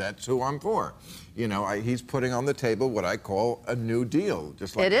 that's who I'm for. You know, he's putting on the table what I call a New Deal,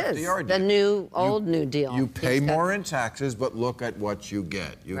 just like It is FDR did. the new old New Deal. You pay more in taxes, but look at what you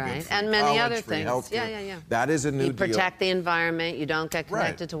get. You Right, get free and many college, other free things. healthcare. Yeah. That is a New You Deal. protect the environment. You don't get Right.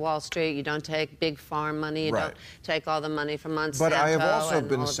 connected to Wall Street. You don't take big farm money. You Right. don't take all the money from Monsanto. But I have also and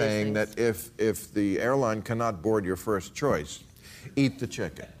been all of these saying things. that if the airline cannot board your first choice, eat the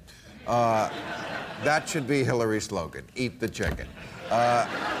chicken. That should be Hillary's slogan, eat the chicken.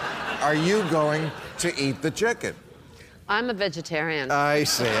 Are you going to eat the chicken? I'm a vegetarian. I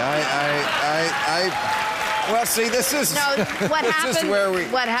see. Well, see, this is... No, what this happened? is where we...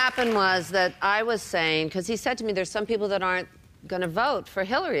 What happened was that I was saying, because he said to me, "There's some people that aren't going to vote for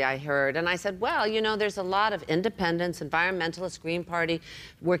Hillary." I heard, and I said, "Well, you know, there's a lot of independents, environmentalists, Green Party,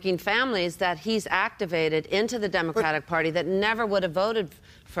 working families that he's activated into the Democratic Party that never would have voted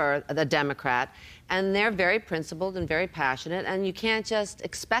for the Democrat." And they're very principled and very passionate, and you can't just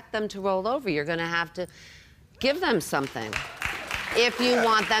expect them to roll over. You're going to have to give them something if you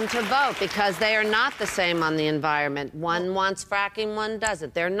want them to vote, because they are not the same on the environment. One wants fracking, one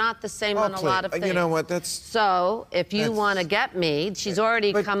doesn't. They're not the same on a lot of things. You know what, that's... So if you want to get me, she's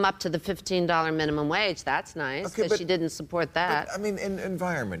already come up to the $15 minimum wage. That's nice, Okay, because but- she didn't support that. I mean, in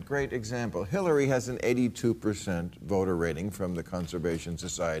environment, great example. Hillary has an 82% voter rating from the Conservation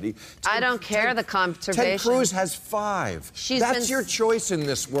Society. I don't care, the conservation. Ted Cruz has 5. That's your choice in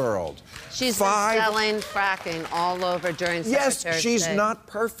this world. She's 5. been selling fracking all over during Yes, Secretary of she's State. not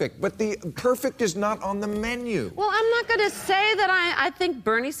perfect, but the perfect is not on the menu. Well, I'm not going to say that I think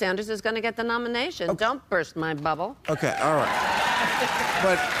Bernie Sanders is going to get the nomination. Don't burst my bubble. Okay, all right.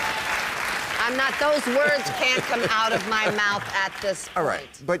 But I'm not, those words can't come out of my mouth at this point. all right,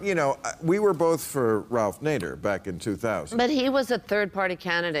 but you know, we were both for Ralph Nader back in 2000. But he was a third-party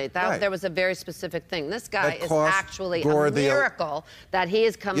candidate. Right. There was a very specific thing. This guy That is cost actually Gore a the- miracle that he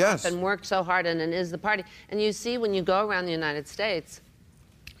has come Yes. up and worked so hard and is the party. And you see, when you go around the United States,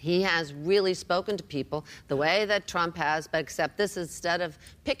 he has really spoken to people the way that Trump has, but except this, instead of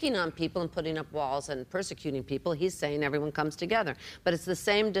picking on people and putting up walls and persecuting people, he's saying everyone comes together. But it's the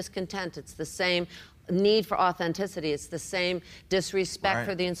same discontent. It's the same need for authenticity. It's the same disrespect Right.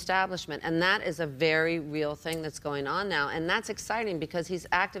 for the establishment. And that is a very real thing that's going on now. And that's exciting because he's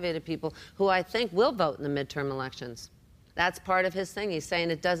activated people who I think will vote in the midterm elections. That's part of his thing. He's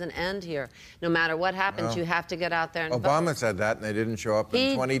saying it doesn't end here. No matter what happens, Well, you have to get out there and vote. Obama said that, and they didn't show up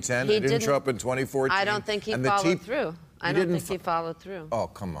in 2010. They didn't show up in 2014. I don't think he and the followed Tea- through. I He don't didn't think he followed through. Oh,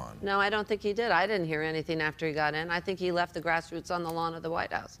 come on. No, I don't think he did. I didn't hear anything after he got in. I think he left the grassroots on the lawn of the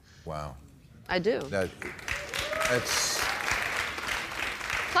White House. Wow. I do. That's...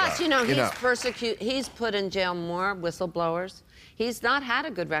 Plus, you he's put in jail more whistleblowers. He's not had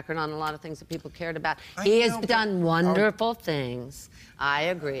a good record on a lot of things that people cared about. He has done wonderful things. I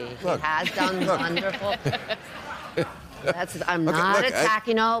agree. Look, he has done wonderful I'm not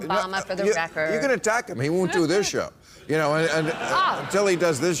attacking Obama for the record. You can attack him. He won't do this show. Until he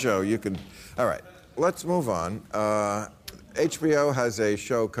does this show, you can... All right, let's move on. HBO has a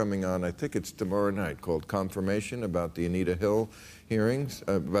show coming on, I think it's tomorrow night, called Confirmation, about the Anita Hill hearings,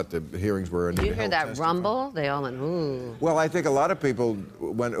 about the hearings where Anita Hill You heard that testified. rumble? They all went, ooh. Well, I think a lot of people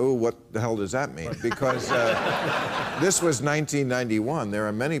went, ooh, what the hell does that mean? Because this was 1991. There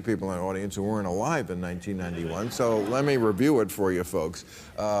are many people in the audience who weren't alive in 1991, so let me review it for you folks.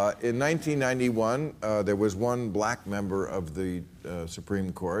 In 1991, there was one black member of the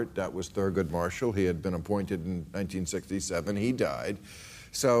Supreme Court. That was Thurgood Marshall. He had been appointed in 1967. He died.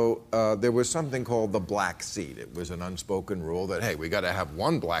 So there was something called the black seat. It was an unspoken rule that, hey, we got to have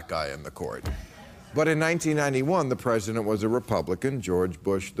one black guy in the court. But in 1991, the president was a Republican, George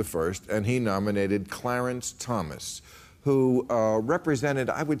Bush I, and he nominated Clarence Thomas, who represented,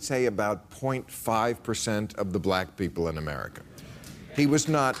 I would say, about 0.5% of the black people in America. He was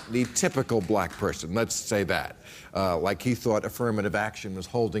not the typical black person, let's say that. Like he thought affirmative action was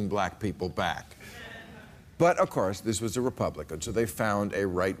holding black people back. But, of course, this was a Republican, so they found a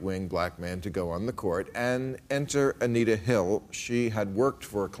right-wing black man to go on the court, and enter Anita Hill. She had worked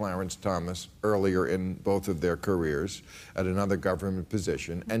for Clarence Thomas earlier in both of their careers at another government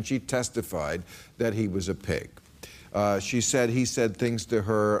position, and she testified that he was a pig. He said things to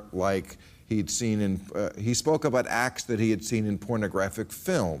her like he spoke about acts that he had seen in pornographic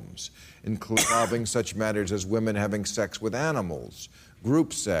films, involving such matters as women having sex with animals,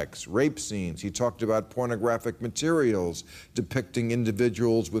 group sex, rape scenes. He talked about pornographic materials depicting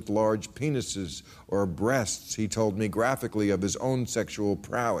individuals with large penises or breasts. He told me graphically of his own sexual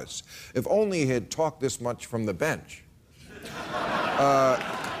prowess. If only he had talked this much from the bench.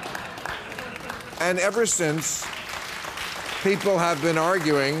 And ever since, people have been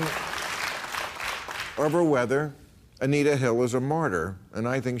arguing over whether Anita Hill is a martyr, and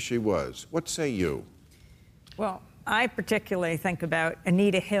I think she was. What say you? Well, I particularly think about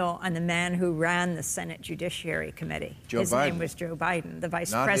Anita Hill and the man who ran the Senate Judiciary Committee. His name was Joe Biden, the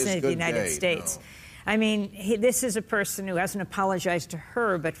Vice President of the United States. No. I mean, this is a person who hasn't apologized to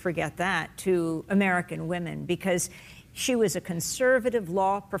her, but forget that, to American women, because she was a conservative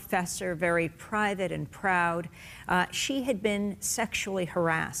law professor, very private and proud. She had been sexually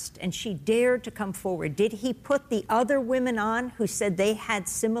harassed, and she dared to come forward. Did he put the other women on who said they had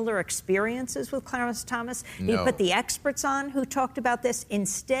similar experiences with Clarence Thomas? No. Did he put the experts on who talked about this?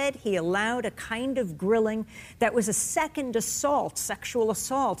 Instead, he allowed a kind of grilling that was a second assault, sexual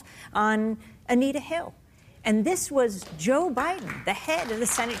assault, on Anita Hill. And this was Joe Biden, the head of the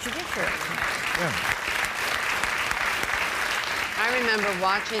Senate Judiciary Committee. Yeah. I remember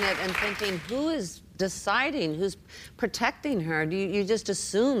watching it and thinking, who is deciding, who's protecting her? You just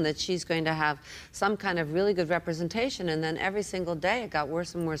assume that she's going to have some kind of really good representation, and then every single day it got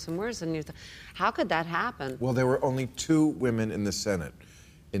worse and worse and worse, and you thought, how could that happen? Well, there were only 2 women in the Senate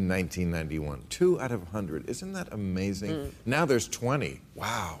in 1991. 2 out of 100. Isn't that amazing? Now there's 20.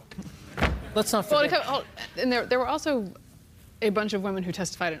 Wow. Let's not forget. Well, and there were also a bunch of women who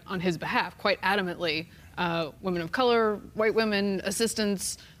testified on his behalf quite adamantly. Women of color, white women,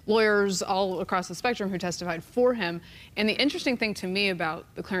 assistants, lawyers, all across the spectrum who testified for him. And the interesting thing to me about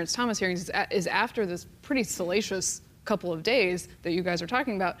the Clarence Thomas hearings is after this pretty salacious couple of days that you guys are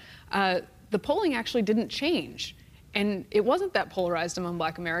talking about, the polling actually didn't change. And it wasn't that polarized among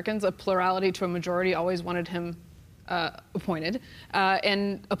black Americans. A plurality to a majority always wanted him appointed.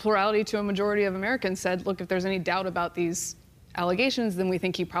 And a plurality to a majority of Americans said, look, if there's any doubt about these allegations, then we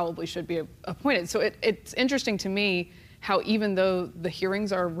think he probably should be appointed. So it's interesting to me how even though the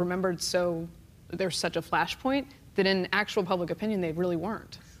hearings are remembered so, there's such a flashpoint, that in actual public opinion, they really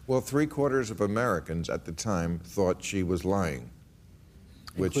weren't. Well, 3/4 of Americans at the time thought she was lying.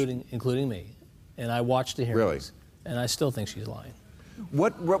 Including me. And I watched the hearings. Really? And I still think she's lying.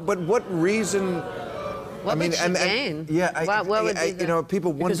 What reason What would she gain? What would be the... you know,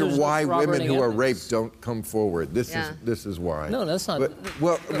 people Because wonder there's no why women corroborating who are evidence. raped don't come forward. This is why. No, that's not. But,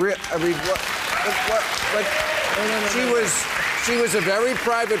 well, I mean, she was a very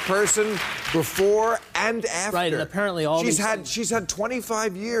private person before and after. Right, and apparently all she's these had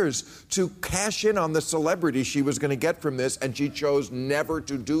 25 years to cash in on the celebrity she was going to get from this, and she chose never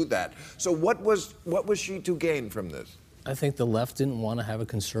to do that. So what was she to gain from this? I think the left didn't want to have a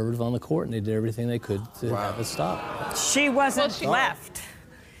conservative on the court, and they did everything they could to have it stop. She wasn't left.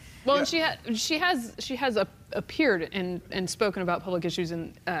 Well, and she has appeared and spoken about public issues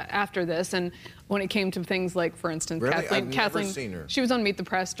after this, and when it came to things like, for instance, Really? Kathleen, I've never seen her. She was on Meet the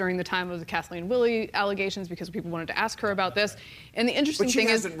Press during the time of the Kathleen Willey allegations because people wanted to ask her about this. And the interesting But she thing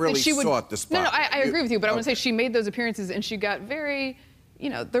hasn't is really that she would sought the spotlight. No, I agree with you, but I want to say she made those appearances and she got very,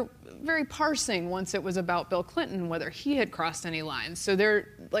 they're very parsing once it was about Bill Clinton, whether he had crossed any lines. So there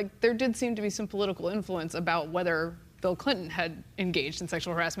did seem to be some political influence about whether Bill Clinton had engaged in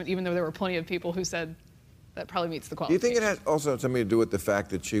sexual harassment, even though there were plenty of people who said that probably meets the Do you qualifications. think it has also something to do with the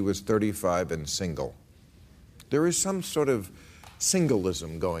fact that she was 35 and single? There is some sort of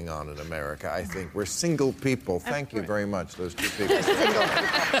singleism going on in America, I think. We're single people. Thank you very much, those two people.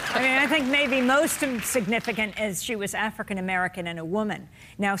 I mean, I think maybe most significant is she was African American and a woman.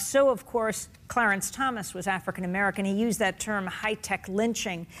 Now, so of course, Clarence Thomas was African American. He used that term high-tech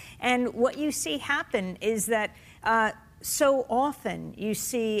lynching. And what you see happen is that so often you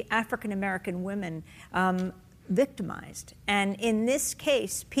see African American women victimized. And in this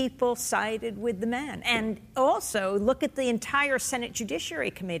case, people sided with the man. And also, look at the entire Senate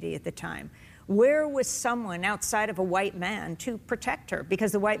Judiciary Committee at the time. Where was someone outside of a white man to protect her?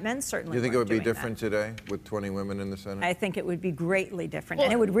 Because the white men certainly Do you think it would weren't be doing different today with 20 women in the Senate? I think it would be greatly different. Well,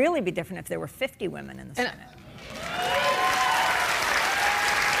 and it would really be different if there were 50 women in the Senate.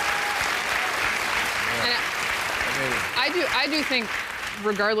 I do think,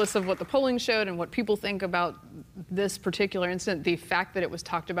 regardless of what the polling showed and what people think about this particular incident, the fact that it was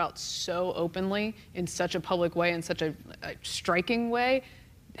talked about so openly in such a public way, in such a striking way,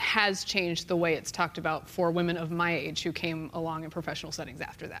 has changed the way it's talked about for women of my age who came along in professional settings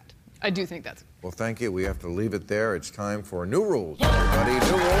after that. I do think that's... Well, thank you. We have to leave it there. It's time for New Rules. Everybody,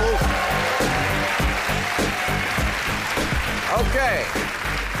 new rules. Okay.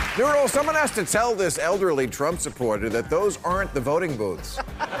 New rule, someone has to tell this elderly Trump supporter that those aren't the voting booths.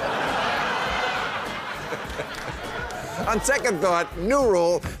 On second thought, new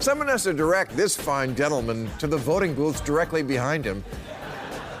rule, someone has to direct this fine gentleman to the voting booths directly behind him.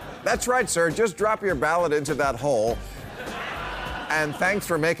 That's right, sir. Just drop your ballot into that hole. And thanks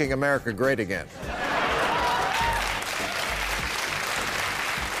for making America great again.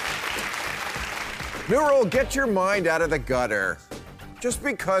 New rule, get your mind out of the gutter. Just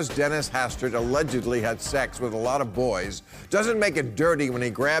because Dennis Hastert allegedly had sex with a lot of boys doesn't make it dirty when he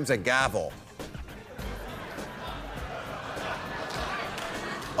grabs a gavel.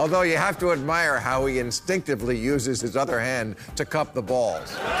 Although you have to admire how he instinctively uses his other hand to cup the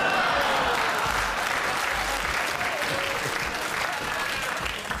balls.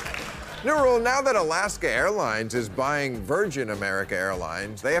 New rule, now that Alaska Airlines is buying Virgin America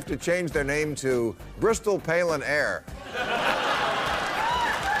Airlines, they have to change their name to Bristol Palin Air.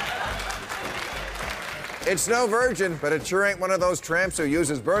 It's no Virgin, but it sure ain't one of those tramps who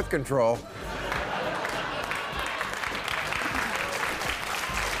uses birth control.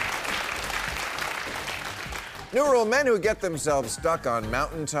 New rule, men who get themselves stuck on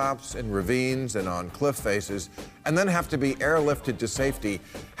mountaintops and ravines and on cliff faces and then have to be airlifted to safety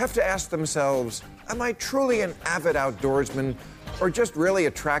have to ask themselves, am I truly an avid outdoorsman or just really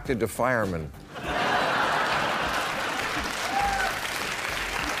attracted to firemen?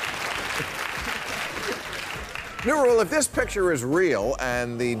 New rule, if this picture is real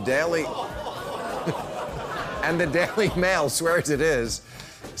and the Daily Mail swears it is,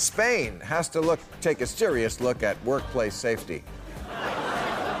 Spain has to take a serious look at workplace safety.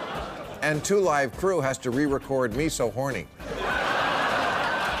 And 2 Live Crew has to re-record Me So Horny.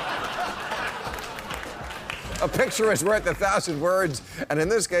 A picture is worth 1,000 words, and in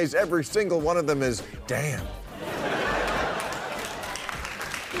this case, every single one of them is damn.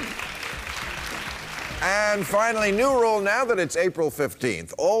 And finally, new rule, now that it's April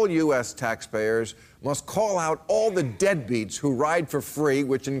 15th, all U.S. taxpayers must call out all the deadbeats who ride for free,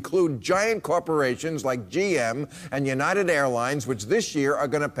 which include giant corporations like GM and United Airlines, which this year are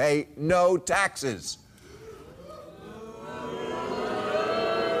going to pay no taxes.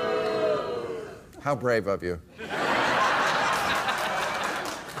 How brave of you.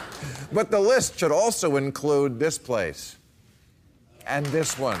 But the list should also include this place and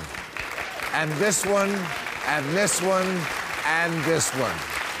this one. and this one, and this one, and this one.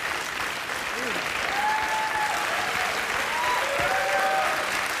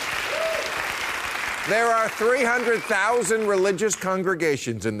 There are 300,000 religious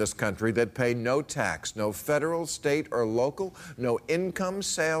congregations in this country that pay no tax, no federal, state, or local, no income,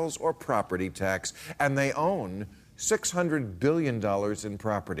 sales, or property tax, and they own $600 billion in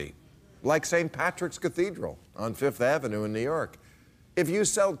property, like St. Patrick's Cathedral on Fifth Avenue in New York. If you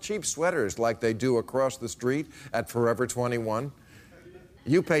sell cheap sweaters like they do across the street at Forever 21,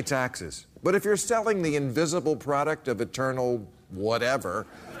 you pay taxes. But if you're selling the invisible product of eternal whatever,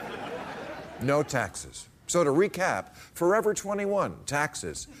 no taxes. So to recap, Forever 21,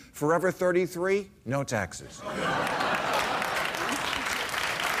 taxes. Forever 33, no taxes.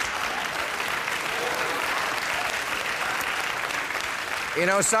 You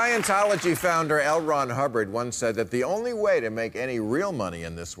know, Scientology founder L. Ron Hubbard once said that the only way to make any real money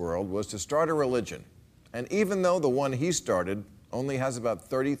in this world was to start a religion. And even though the one he started only has about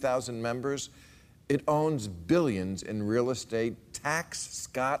 30,000 members, it owns billions in real estate, tax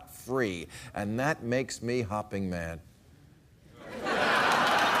scot-free, and that makes me hopping mad.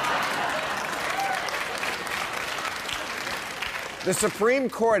 The Supreme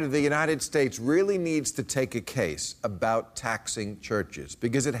Court of the United States really needs to take a case about taxing churches,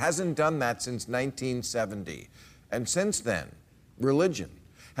 because it hasn't done that since 1970. And since then, religion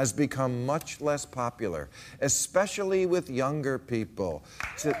has become much less popular, especially with younger people.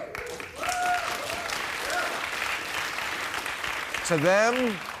 To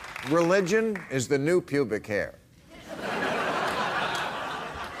them, religion is the new pubic hair.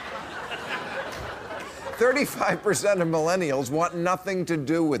 35% of millennials want nothing to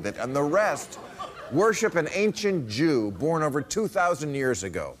do with it, and the rest worship an ancient Jew born over 2,000 years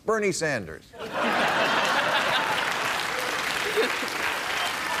ago, Bernie Sanders.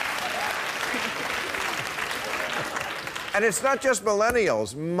 And it's not just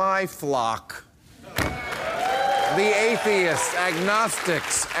millennials, my flock. The atheists,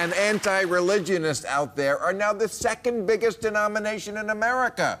 agnostics, and anti-religionists out there are now the second biggest denomination in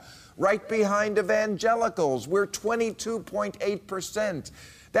America, right behind evangelicals. We're 22.8%.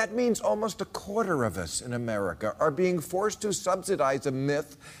 That means almost a quarter of us in America are being forced to subsidize a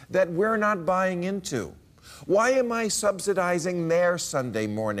myth that we're not buying into. Why am I subsidizing their Sunday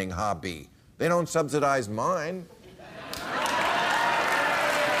morning hobby? They don't subsidize mine.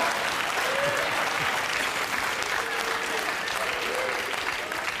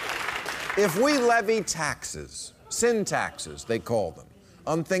 If we levy taxes, sin taxes, they call them,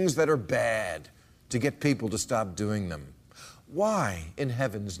 on things that are bad to get people to stop doing them, why, in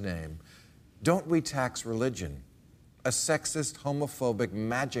heaven's name, don't we tax religion? A sexist, homophobic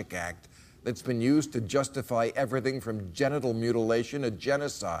magic act that's been used to justify everything from genital mutilation to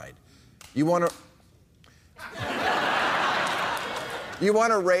genocide. You want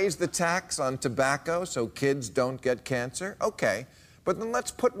to raise the tax on tobacco so kids don't get cancer? Okay. But then let's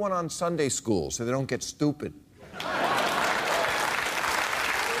put one on Sunday school so they don't get stupid.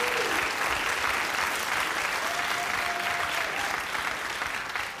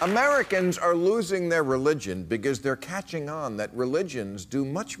 Americans are losing their religion because they're catching on that religions do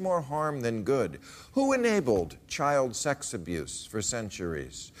much more harm than good. Who enabled child sex abuse for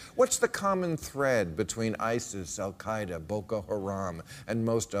centuries? What's the common thread between ISIS, Al-Qaeda, Boko Haram, and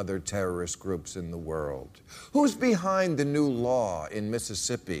most other terrorist groups in the world? Who's behind the new law in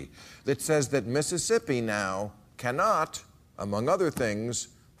Mississippi that says that Mississippi now cannot, among other things,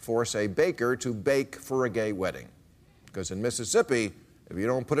 force a baker to bake for a gay wedding? Because in Mississippi, if you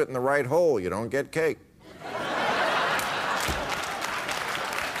don't put it in the right hole, you don't get cake.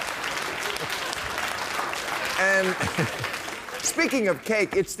 And speaking of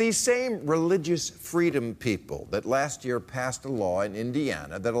cake, it's these same religious freedom people that last year passed a law in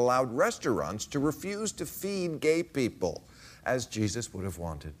Indiana that allowed restaurants to refuse to feed gay people, as Jesus would have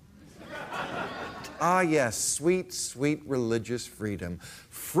wanted. Ah, yes, sweet, sweet religious freedom.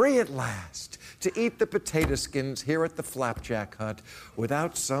 Free at last to eat the potato skins here at the Flapjack Hut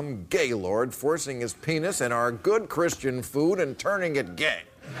without some gaylord forcing his penis in our good Christian food and turning it gay.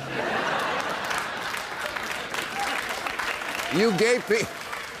 You gay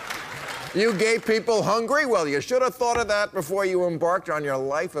people hungry? Well, you should have thought of that before you embarked on your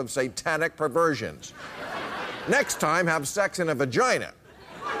life of satanic perversions. Next time, have sex in a vagina.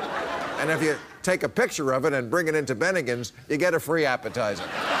 And if you take a picture of it and bring it into Bennigan's, you get a free appetizer.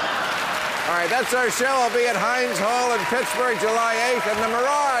 All right, that's our show. I'll be at Heinz Hall in Pittsburgh July 8th and the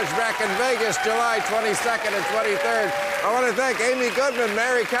Mirage back in Vegas July 22nd and 23rd. I want to thank Amy Goodman,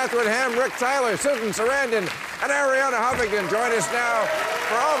 Mary Catherine Ham, Rick Tyler, Susan Sarandon, and Ariana Huffington. Join us now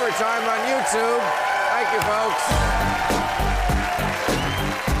for Overtime on YouTube. Thank you, folks.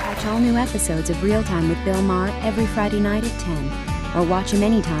 Watch all new episodes of Real Time with Bill Maher every Friday night at 10, or watch him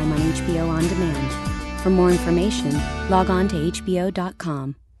anytime on HBO On Demand. For more information, log on to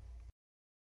HBO.com.